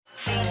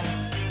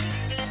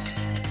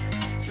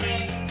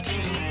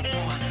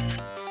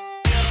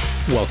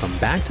Welcome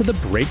back to The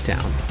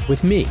Breakdown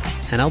with me,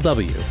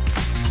 NLW.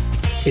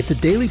 It's a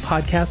daily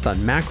podcast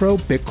on macro,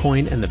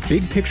 Bitcoin, and the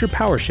big picture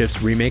power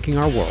shifts remaking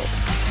our world.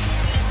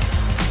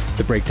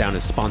 The Breakdown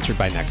is sponsored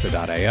by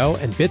Nexo.io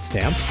and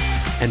Bitstamp,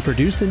 and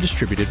produced and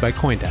distributed by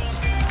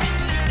CoinDesk.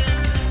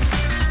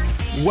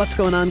 What's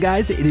going on,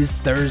 guys? It is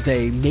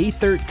Thursday, May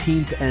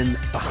 13th, and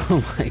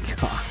oh my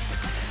god.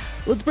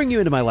 Let's bring you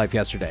into my life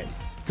yesterday.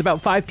 It's about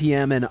 5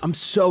 p.m., and I'm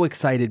so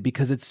excited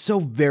because it's so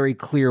very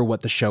clear what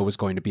the show was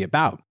going to be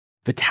about.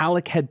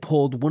 Vitalik had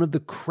pulled one of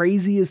the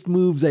craziest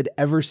moves I'd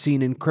ever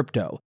seen in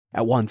crypto,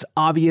 at once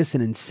obvious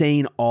and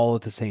insane all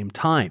at the same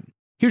time.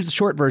 Here's the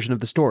short version of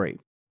the story.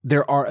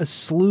 There are a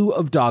slew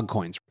of dog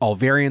coins, all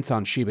variants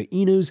on Shiba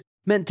Inus,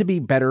 meant to be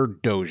better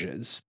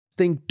Doges.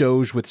 Think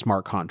Doge with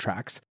smart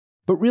contracts.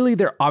 But really,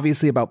 they're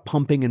obviously about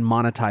pumping and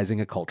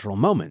monetizing a cultural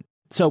moment.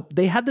 So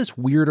they had this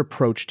weird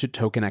approach to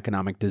token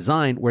economic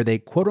design where they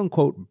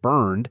quote-unquote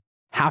burned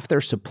half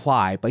their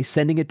supply by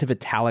sending it to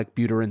Vitalik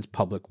Buterin's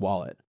public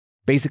wallet.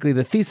 Basically,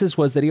 the thesis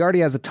was that he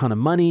already has a ton of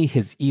money,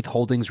 his ETH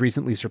holdings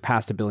recently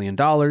surpassed $1 billion,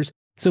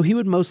 so he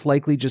would most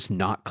likely just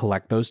not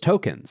collect those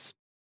tokens.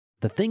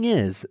 The thing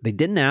is, they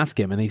didn't ask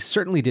him and they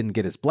certainly didn't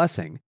get his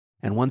blessing,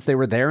 and once they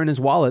were there in his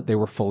wallet, they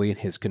were fully in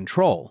his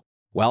control.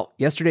 Well,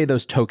 yesterday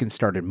those tokens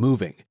started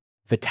moving.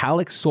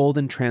 Vitalik sold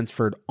and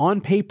transferred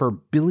on paper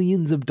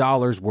billions of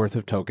dollars worth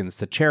of tokens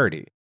to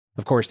charity.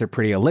 Of course, they're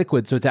pretty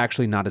illiquid, so it's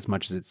actually not as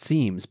much as it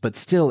seems, but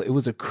still, it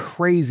was a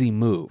crazy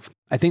move.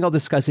 I think I'll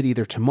discuss it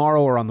either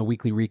tomorrow or on the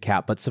weekly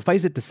recap, but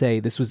suffice it to say,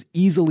 this was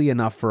easily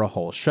enough for a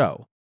whole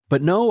show.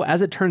 But no,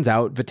 as it turns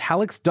out,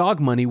 Vitalik's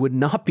dog money would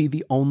not be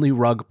the only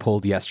rug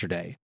pulled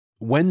yesterday.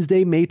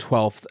 Wednesday, May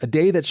 12th, a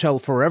day that shall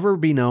forever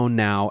be known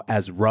now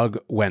as Rug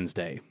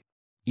Wednesday.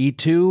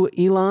 E2,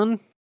 Elon?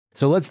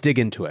 So let's dig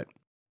into it.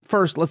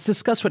 First, let's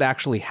discuss what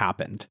actually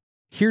happened.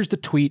 Here's the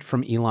tweet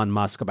from Elon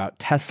Musk about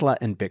Tesla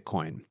and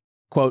Bitcoin.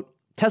 Quote,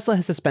 Tesla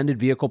has suspended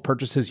vehicle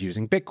purchases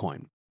using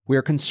Bitcoin. We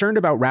are concerned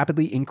about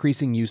rapidly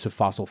increasing use of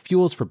fossil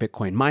fuels for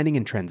Bitcoin mining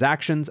and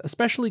transactions,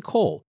 especially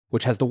coal,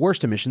 which has the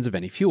worst emissions of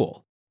any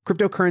fuel.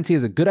 Cryptocurrency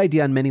is a good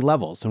idea on many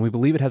levels, and we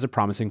believe it has a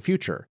promising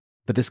future.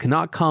 But this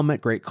cannot come at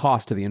great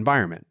cost to the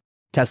environment.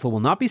 Tesla will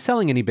not be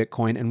selling any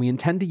Bitcoin, and we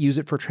intend to use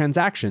it for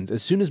transactions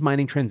as soon as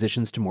mining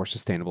transitions to more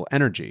sustainable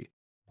energy.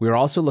 We are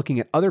also looking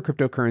at other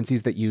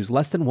cryptocurrencies that use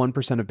less than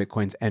 1% of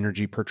Bitcoin's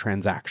energy per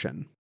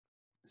transaction.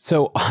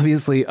 So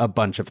obviously a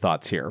bunch of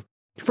thoughts here.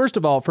 First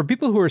of all, for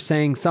people who are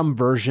saying some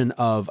version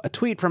of a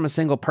tweet from a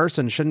single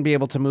person shouldn't be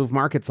able to move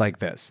markets like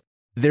this,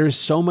 there's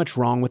so much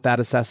wrong with that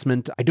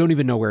assessment, I don't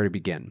even know where to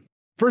begin.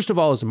 First of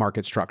all is the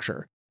market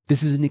structure.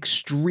 This is an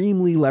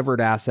extremely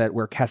levered asset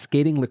where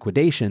cascading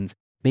liquidations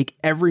make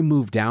every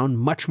move down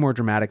much more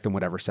dramatic than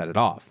whatever set it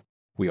off.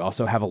 We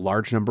also have a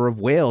large number of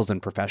whales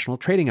and professional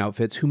trading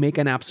outfits who make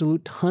an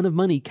absolute ton of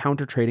money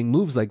counter-trading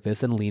moves like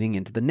this and leaning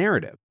into the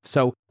narrative.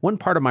 So one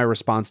part of my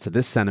response to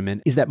this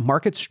sentiment is that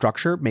market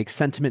structure makes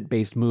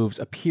sentiment-based moves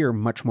appear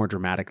much more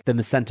dramatic than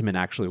the sentiment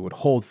actually would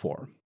hold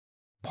for.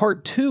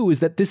 Part two is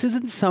that this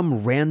isn't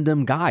some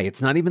random guy.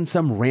 It's not even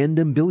some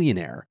random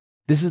billionaire.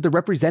 This is the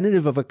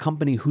representative of a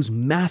company whose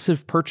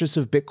massive purchase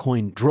of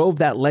Bitcoin drove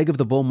that leg of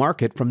the bull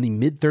market from the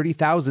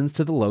mid-30,000s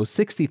to the low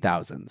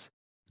 60,000s.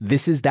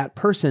 This is that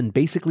person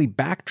basically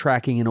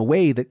backtracking in a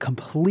way that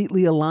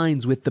completely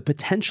aligns with the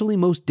potentially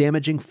most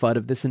damaging FUD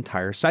of this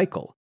entire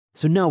cycle.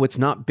 So no, it's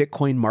not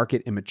Bitcoin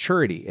market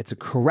immaturity. It's a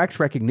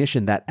correct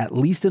recognition that, at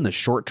least in the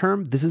short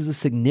term, this is a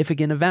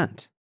significant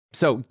event.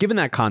 So given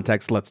that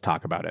context, let's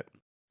talk about it.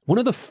 One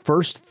of the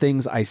first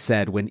things I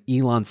said when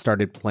Elon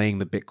started playing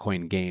the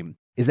Bitcoin game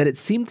is that it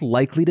seemed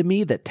likely to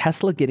me that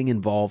Tesla getting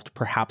involved,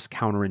 perhaps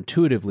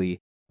counterintuitively,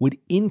 would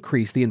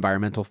increase the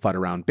environmental FUD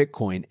around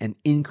Bitcoin and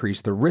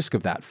increase the risk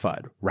of that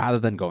FUD, rather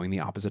than going the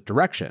opposite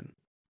direction.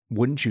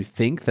 Wouldn't you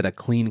think that a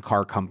clean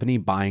car company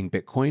buying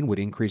Bitcoin would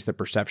increase the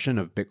perception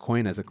of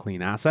Bitcoin as a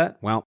clean asset?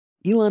 Well,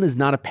 Elon is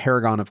not a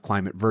paragon of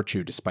climate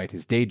virtue despite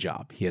his day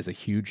job. He has a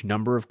huge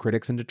number of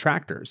critics and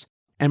detractors.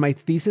 And my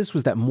thesis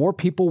was that more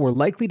people were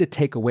likely to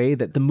take away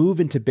that the move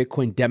into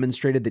Bitcoin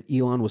demonstrated that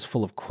Elon was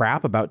full of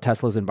crap about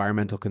Tesla's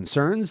environmental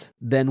concerns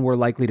than were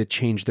likely to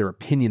change their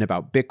opinion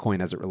about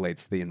Bitcoin as it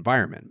relates to the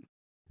environment.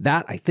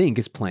 That, I think,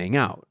 is playing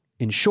out.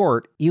 In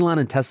short, Elon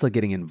and Tesla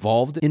getting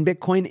involved in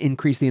Bitcoin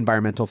increased the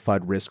environmental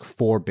FUD risk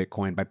for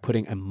Bitcoin by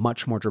putting a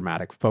much more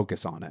dramatic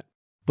focus on it.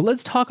 But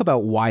let's talk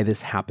about why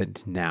this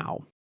happened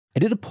now. I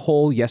did a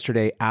poll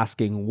yesterday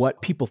asking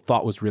what people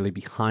thought was really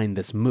behind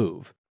this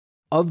move.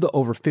 Of the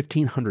over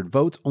 1,500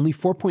 votes, only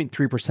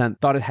 4.3%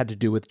 thought it had to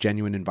do with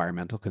genuine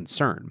environmental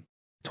concern.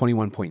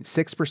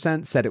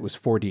 21.6% said it was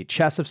 4D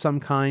chess of some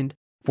kind.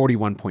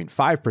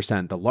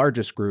 41.5%, the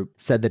largest group,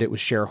 said that it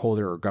was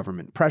shareholder or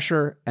government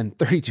pressure. And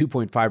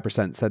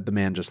 32.5% said the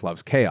man just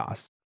loves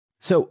chaos.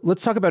 So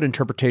let's talk about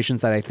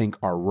interpretations that I think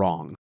are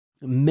wrong.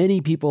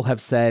 Many people have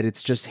said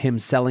it's just him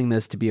selling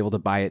this to be able to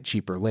buy it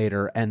cheaper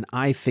later. And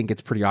I think it's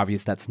pretty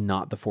obvious that's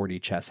not the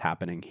 4D chess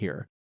happening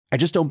here. I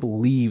just don't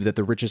believe that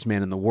the richest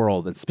man in the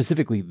world, and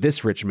specifically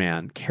this rich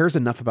man, cares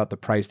enough about the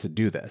price to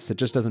do this. It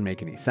just doesn't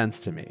make any sense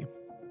to me.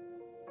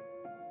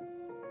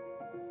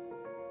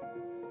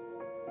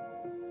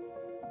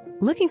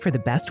 Looking for the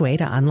best way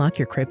to unlock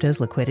your crypto's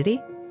liquidity?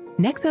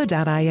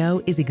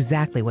 Nexo.io is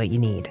exactly what you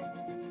need.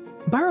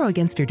 Borrow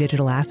against your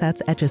digital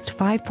assets at just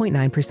 5.9%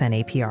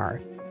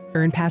 APR.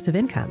 Earn passive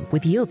income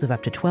with yields of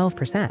up to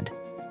 12%.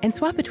 And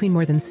swap between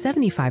more than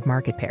 75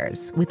 market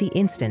pairs with the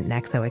instant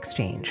Nexo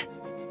exchange.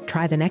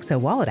 Try the Nexo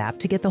Wallet app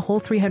to get the whole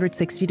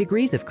 360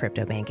 degrees of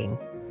crypto banking.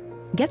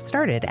 Get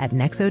started at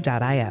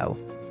Nexo.io.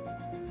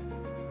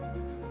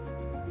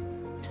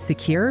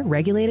 Secure,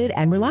 regulated,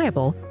 and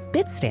reliable,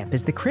 Bitstamp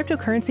is the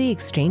cryptocurrency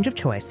exchange of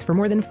choice for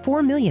more than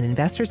 4 million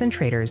investors and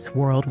traders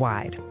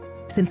worldwide.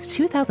 Since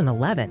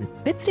 2011,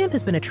 Bitstamp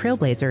has been a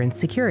trailblazer in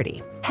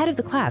security, head of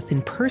the class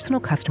in personal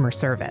customer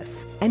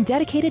service, and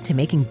dedicated to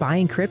making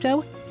buying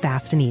crypto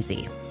fast and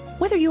easy.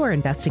 Whether you are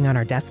investing on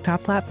our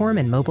desktop platform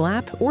and mobile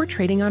app or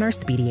trading on our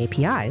speedy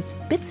APIs,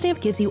 Bitstamp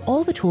gives you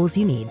all the tools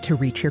you need to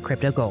reach your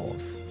crypto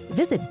goals.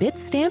 Visit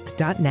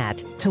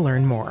bitstamp.net to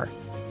learn more.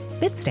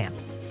 Bitstamp,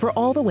 for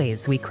all the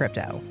ways we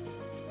crypto.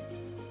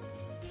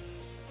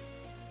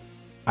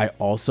 I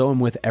also am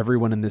with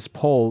everyone in this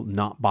poll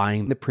not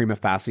buying the prima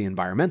facie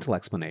environmental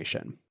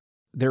explanation.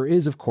 There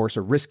is, of course,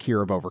 a risk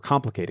here of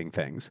overcomplicating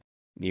things.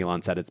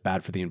 Elon said it's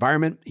bad for the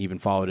environment, even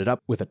followed it up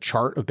with a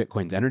chart of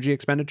Bitcoin's energy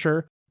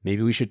expenditure.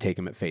 Maybe we should take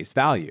him at face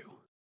value.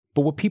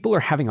 But what people are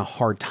having a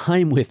hard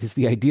time with is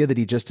the idea that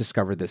he just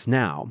discovered this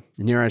now.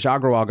 Neeraj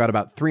Agrawal got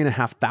about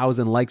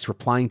 3,500 likes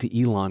replying to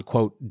Elon,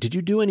 quote, "Did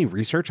you do any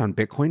research on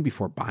Bitcoin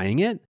before buying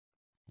it?"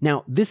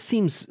 Now, this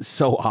seems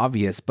so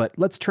obvious, but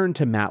let's turn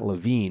to Matt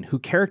Levine, who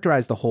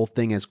characterized the whole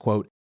thing as,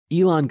 quote,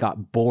 "Elon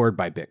got bored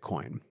by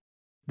Bitcoin."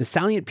 The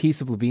salient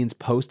piece of Levine's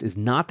post is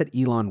not that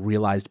Elon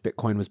realized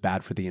Bitcoin was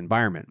bad for the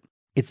environment.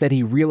 It's that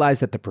he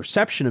realized that the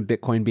perception of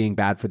Bitcoin being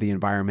bad for the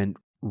environment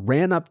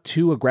ran up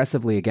too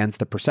aggressively against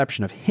the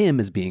perception of him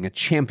as being a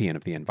champion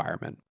of the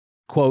environment.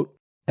 Quote,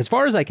 "As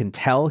far as I can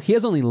tell, he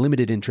has only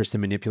limited interest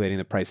in manipulating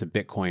the price of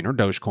Bitcoin or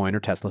Dogecoin or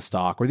Tesla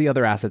stock or the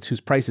other assets whose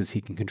prices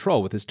he can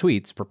control with his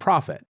tweets for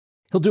profit.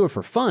 He'll do it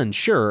for fun,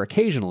 sure,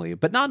 occasionally,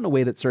 but not in a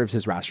way that serves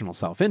his rational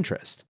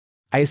self-interest.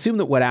 I assume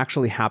that what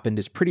actually happened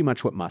is pretty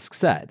much what Musk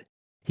said.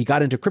 He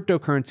got into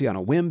cryptocurrency on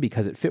a whim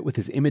because it fit with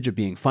his image of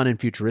being fun and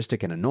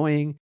futuristic and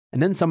annoying,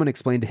 and then someone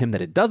explained to him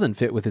that it doesn't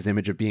fit with his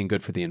image of being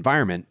good for the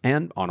environment,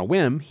 and on a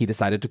whim, he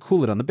decided to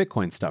cool it on the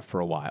Bitcoin stuff for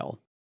a while."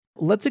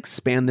 Let's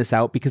expand this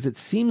out because it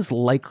seems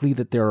likely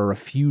that there are a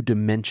few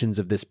dimensions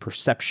of this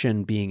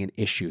perception being an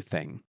issue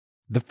thing.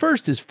 The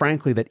first is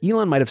frankly that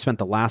Elon might have spent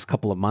the last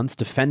couple of months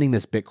defending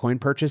this Bitcoin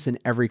purchase in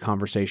every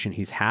conversation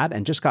he's had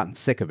and just gotten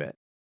sick of it.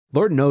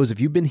 Lord knows if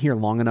you've been here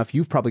long enough,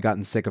 you've probably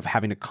gotten sick of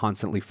having to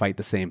constantly fight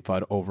the same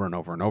FUD over and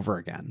over and over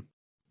again.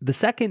 The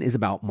second is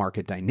about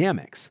market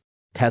dynamics.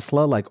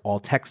 Tesla, like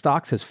all tech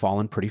stocks, has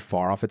fallen pretty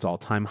far off its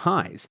all-time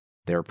highs.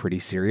 There are pretty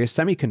serious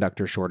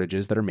semiconductor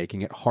shortages that are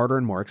making it harder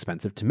and more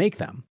expensive to make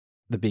them.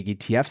 The big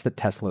ETFs that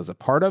Tesla is a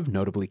part of,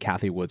 notably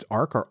Cathie Wood's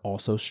ARK, are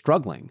also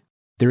struggling.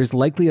 There is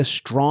likely a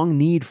strong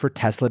need for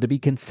Tesla to be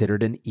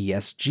considered an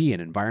ESG, an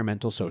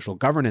environmental social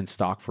governance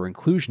stock, for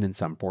inclusion in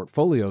some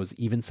portfolios,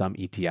 even some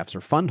ETFs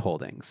or fund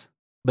holdings.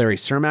 Larry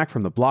Cermak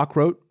from The Block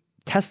wrote,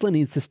 "Tesla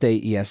needs to stay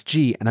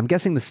ESG, and I'm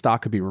guessing the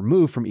stock could be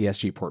removed from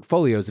ESG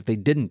portfolios if they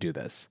didn't do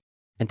this.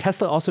 And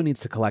Tesla also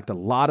needs to collect a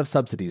lot of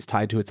subsidies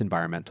tied to its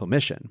environmental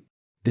mission."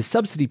 This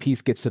subsidy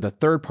piece gets to the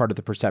third part of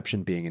the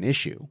perception being an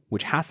issue,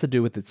 which has to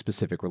do with its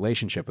specific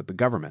relationship with the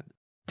government.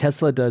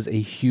 Tesla does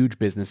a huge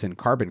business in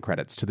carbon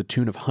credits to the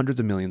tune of hundreds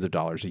of millions of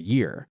dollars a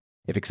year.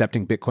 If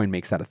accepting Bitcoin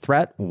makes that a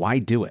threat, why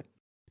do it?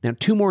 Now,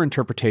 two more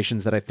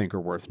interpretations that I think are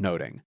worth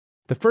noting.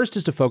 The first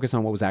is to focus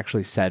on what was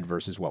actually said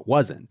versus what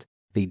wasn't.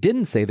 They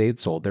didn't say they had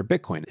sold their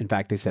Bitcoin. In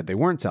fact, they said they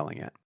weren't selling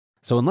it.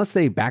 So unless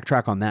they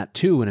backtrack on that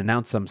too and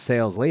announce some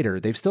sales later,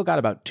 they've still got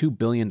about $2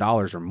 billion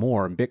or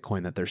more in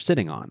Bitcoin that they're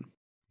sitting on.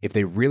 If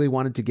they really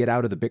wanted to get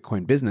out of the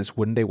Bitcoin business,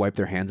 wouldn't they wipe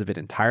their hands of it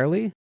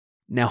entirely?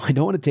 Now, I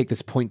don't want to take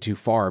this point too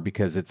far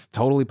because it's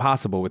totally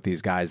possible with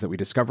these guys that we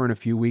discover in a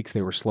few weeks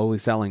they were slowly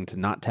selling to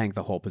not tank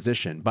the whole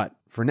position, but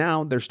for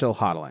now, they're still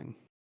hodling.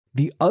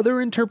 The other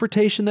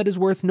interpretation that is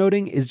worth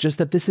noting is just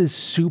that this is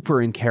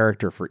super in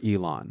character for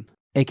Elon,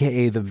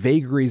 aka the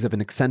vagaries of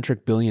an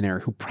eccentric billionaire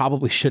who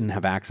probably shouldn't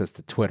have access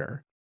to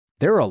Twitter.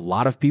 There are a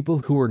lot of people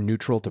who were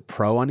neutral to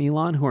pro on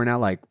Elon who are now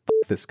like,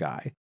 "F this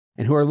guy,"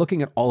 and who are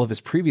looking at all of his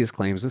previous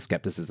claims with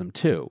skepticism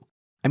too.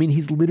 I mean,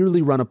 he's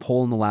literally run a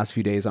poll in the last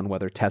few days on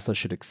whether Tesla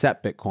should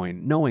accept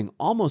Bitcoin, knowing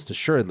almost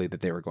assuredly that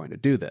they were going to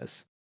do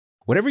this.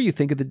 Whatever you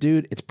think of the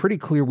dude, it's pretty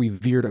clear we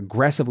veered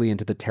aggressively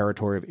into the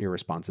territory of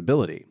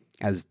irresponsibility.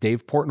 As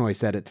Dave Portnoy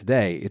said it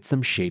today, it's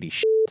some shady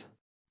shit.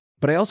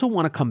 But I also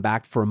want to come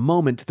back for a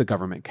moment to the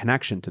government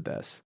connection to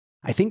this.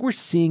 I think we're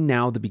seeing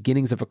now the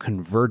beginnings of a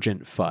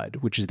convergent FUD,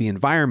 which is the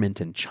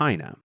environment in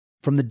China.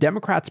 From the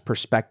Democrats'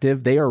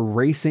 perspective, they are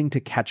racing to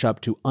catch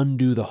up to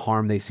undo the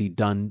harm they see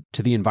done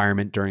to the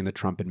environment during the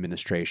Trump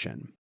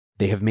administration.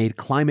 They have made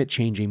climate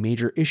change a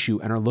major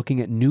issue and are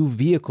looking at new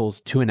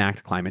vehicles to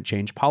enact climate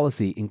change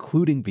policy,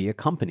 including via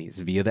companies,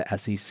 via the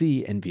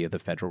SEC, and via the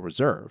Federal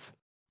Reserve.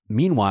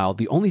 Meanwhile,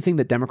 the only thing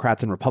that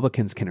Democrats and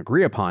Republicans can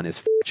agree upon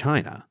is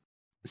China.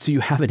 So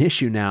you have an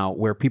issue now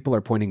where people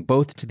are pointing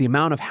both to the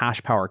amount of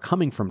hash power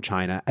coming from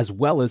China as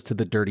well as to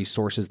the dirty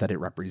sources that it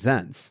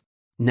represents.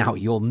 Now,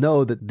 you'll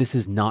know that this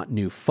is not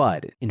new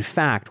FUD. In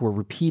fact, we're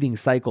repeating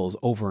cycles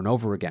over and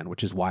over again,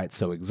 which is why it's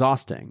so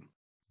exhausting.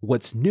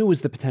 What's new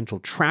is the potential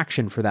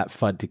traction for that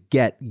FUD to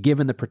get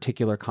given the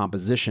particular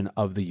composition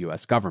of the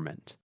US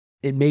government.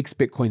 It makes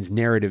Bitcoin's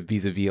narrative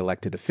vis-a-vis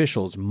elected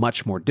officials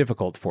much more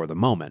difficult for the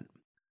moment.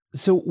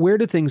 So where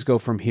do things go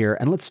from here?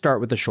 And let's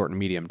start with the short and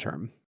medium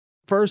term.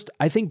 First,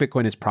 I think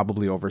Bitcoin is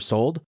probably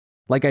oversold.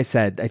 Like I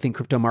said, I think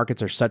crypto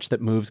markets are such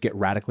that moves get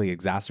radically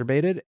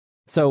exacerbated.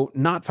 So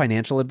not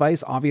financial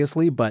advice,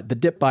 obviously, but the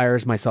dip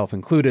buyers, myself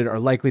included, are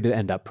likely to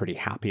end up pretty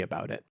happy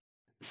about it.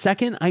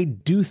 Second, I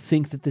do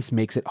think that this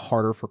makes it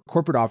harder for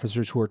corporate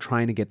officers who are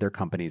trying to get their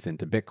companies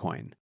into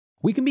Bitcoin.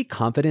 We can be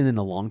confident in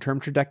the long-term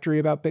trajectory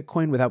about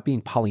Bitcoin without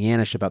being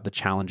Pollyannish about the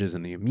challenges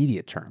in the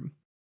immediate term.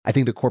 I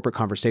think the corporate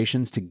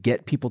conversations to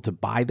get people to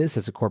buy this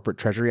as a corporate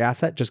treasury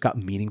asset just got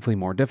meaningfully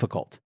more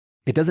difficult.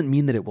 It doesn't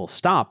mean that it will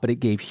stop, but it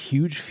gave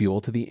huge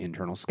fuel to the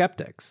internal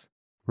skeptics.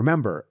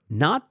 Remember,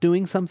 not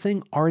doing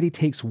something already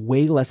takes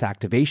way less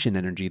activation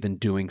energy than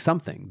doing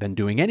something, than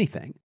doing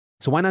anything.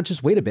 So why not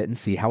just wait a bit and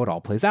see how it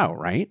all plays out,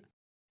 right?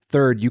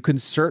 Third, you can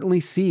certainly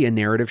see a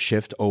narrative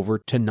shift over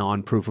to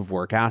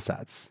non-proof-of-work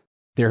assets.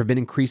 There have been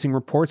increasing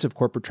reports of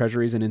corporate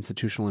treasuries and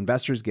institutional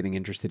investors getting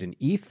interested in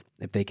ETH.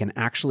 If they can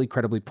actually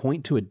credibly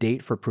point to a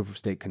date for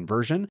proof-of-stake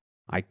conversion,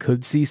 I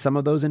could see some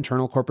of those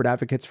internal corporate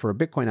advocates for a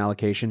Bitcoin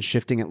allocation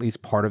shifting at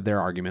least part of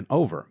their argument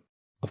over.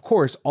 Of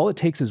course, all it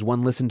takes is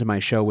one listen to my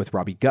show with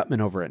Robbie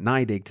Gutman over at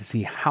NYDIG to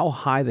see how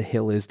high the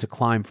hill is to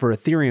climb for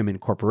Ethereum in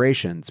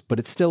corporations, but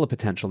it's still a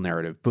potential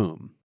narrative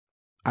boom.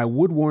 I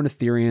would warn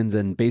Ethereans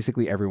and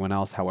basically everyone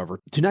else,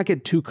 however, to not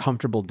get too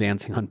comfortable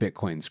dancing on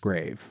Bitcoin's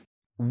grave.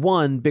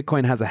 One,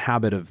 Bitcoin has a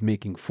habit of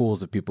making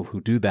fools of people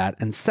who do that,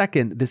 and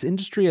second, this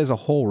industry as a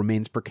whole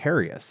remains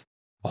precarious.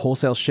 A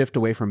wholesale shift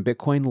away from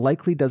Bitcoin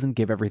likely doesn't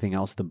give everything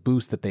else the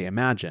boost that they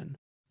imagine.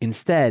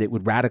 Instead, it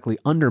would radically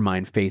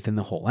undermine faith in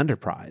the whole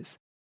enterprise.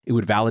 It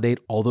would validate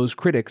all those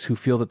critics who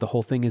feel that the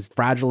whole thing is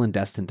fragile and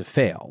destined to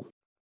fail.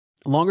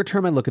 Longer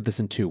term, I look at this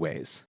in two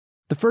ways.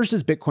 The first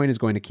is Bitcoin is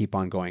going to keep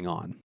on going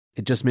on.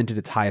 It just minted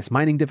its highest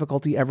mining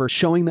difficulty ever,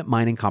 showing that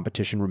mining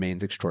competition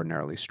remains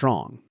extraordinarily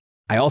strong.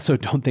 I also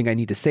don't think I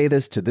need to say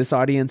this to this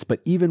audience,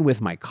 but even with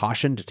my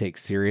caution to take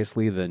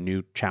seriously the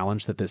new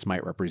challenge that this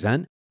might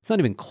represent, it's not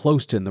even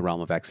close to in the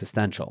realm of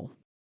existential.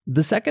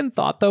 The second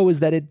thought, though, is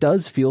that it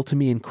does feel to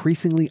me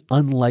increasingly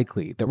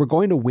unlikely that we're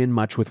going to win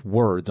much with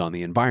words on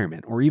the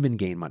environment or even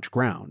gain much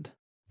ground.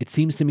 It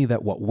seems to me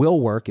that what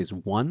will work is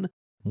one,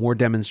 more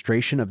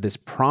demonstration of this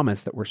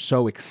promise that we're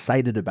so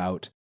excited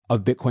about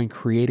of Bitcoin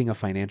creating a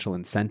financial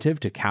incentive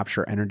to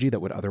capture energy that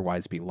would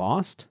otherwise be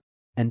lost,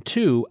 and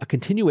two, a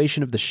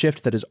continuation of the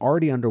shift that is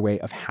already underway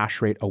of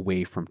hash rate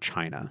away from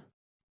China.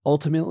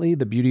 Ultimately,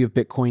 the beauty of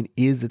Bitcoin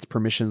is its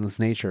permissionless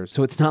nature,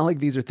 so it's not like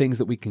these are things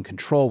that we can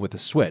control with a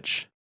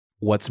switch.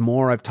 What's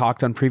more, I've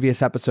talked on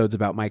previous episodes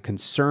about my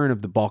concern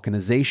of the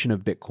balkanization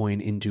of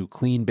Bitcoin into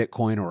clean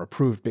Bitcoin or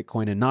approved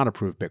Bitcoin and not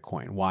approved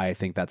Bitcoin, why I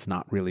think that's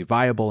not really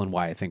viable and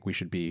why I think we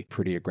should be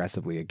pretty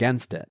aggressively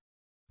against it.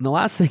 And the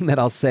last thing that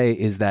I'll say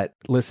is that,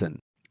 listen,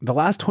 the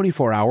last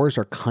 24 hours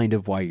are kind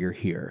of why you're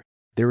here.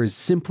 There is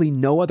simply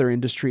no other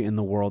industry in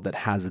the world that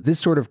has this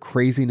sort of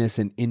craziness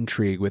and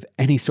intrigue with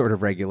any sort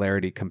of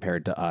regularity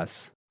compared to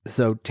us.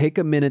 So take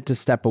a minute to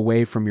step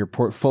away from your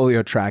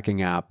portfolio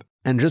tracking app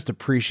and just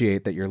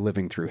appreciate that you're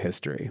living through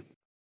history.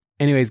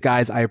 Anyways,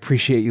 guys, I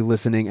appreciate you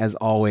listening as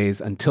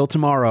always. Until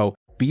tomorrow,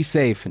 be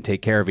safe and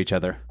take care of each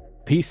other.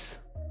 Peace.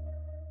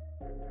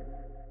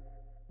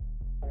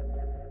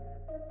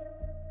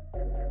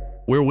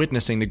 We're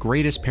witnessing the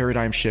greatest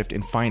paradigm shift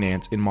in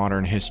finance in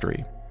modern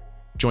history.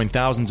 Join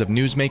thousands of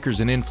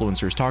newsmakers and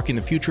influencers talking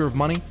the future of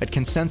money at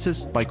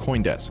Consensus by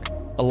CoinDesk,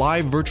 a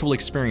live virtual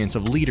experience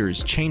of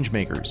leaders,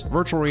 changemakers,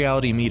 virtual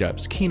reality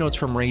meetups, keynotes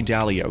from Ray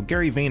Dalio,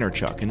 Gary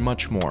Vaynerchuk, and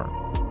much more.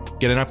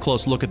 Get an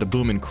up-close look at the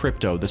boom in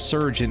crypto, the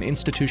surge in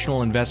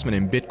institutional investment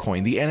in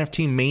Bitcoin, the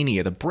NFT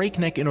mania, the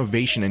breakneck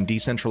innovation in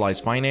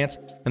decentralized finance,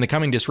 and the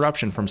coming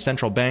disruption from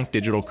central bank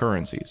digital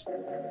currencies.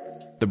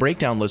 The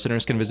Breakdown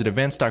listeners can visit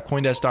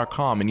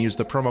events.coindesk.com and use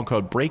the promo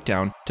code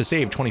BREAKDOWN to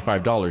save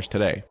 $25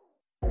 today.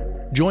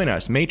 Join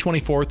us May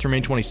 24th through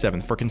May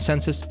 27th for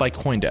Consensus by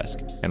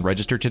CoinDesk and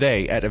register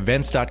today at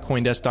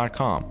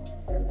events.coindesk.com.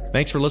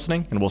 Thanks for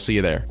listening, and we'll see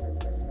you there.